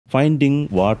finding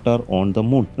water on the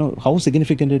moon. How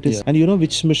significant it is. Yeah. And you know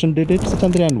which mission did it? It's the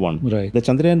Chandrayaan-1. Right. The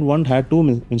Chandrayaan-1 had two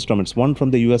instruments, one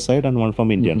from the US side and one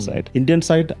from Indian side. Indian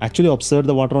side actually observed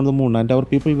the water on the moon, and our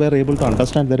people were able to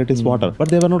understand that it is water. But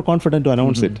they were not confident to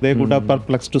announce it. They could have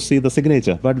perplexed to see the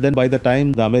signature. But then by the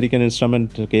time the American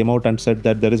instrument came out and said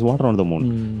that there is water on the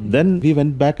moon, then we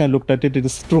went back and looked at it. It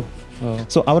is true.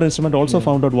 So our instrument also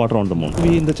found out water on the moon.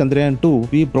 We in the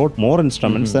Chandrayaan-2, we brought more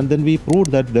instruments and then we proved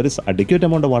that there is adequate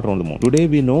amount of water on the moon. Today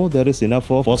we know there is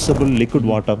enough of possible liquid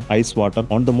water, ice water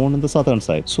on the moon on the southern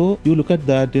side. So you look at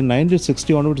that, in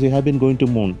 1960 onwards we have been going to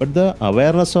moon. But the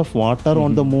awareness of water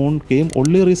on the moon came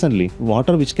only recently.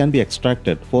 Water which can be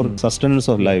extracted for sustenance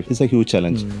of life is a huge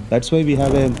challenge. That's why we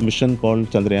have a mission called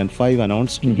Chandrayaan-5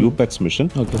 announced, UPEX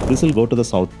mission. Okay. This will go to the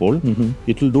South Pole.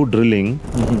 It will do drilling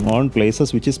on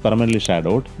places which is permanently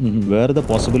shadowed, where the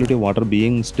possibility of water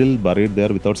being still buried there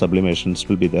without sublimation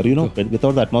will be there. You know,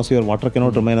 without the atmosphere, water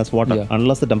cannot remain as water.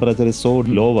 Unless the temperature is so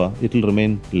lower, it will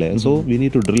remain layer. So we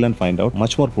need to drill and find out.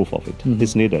 Much more proof of it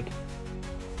is needed.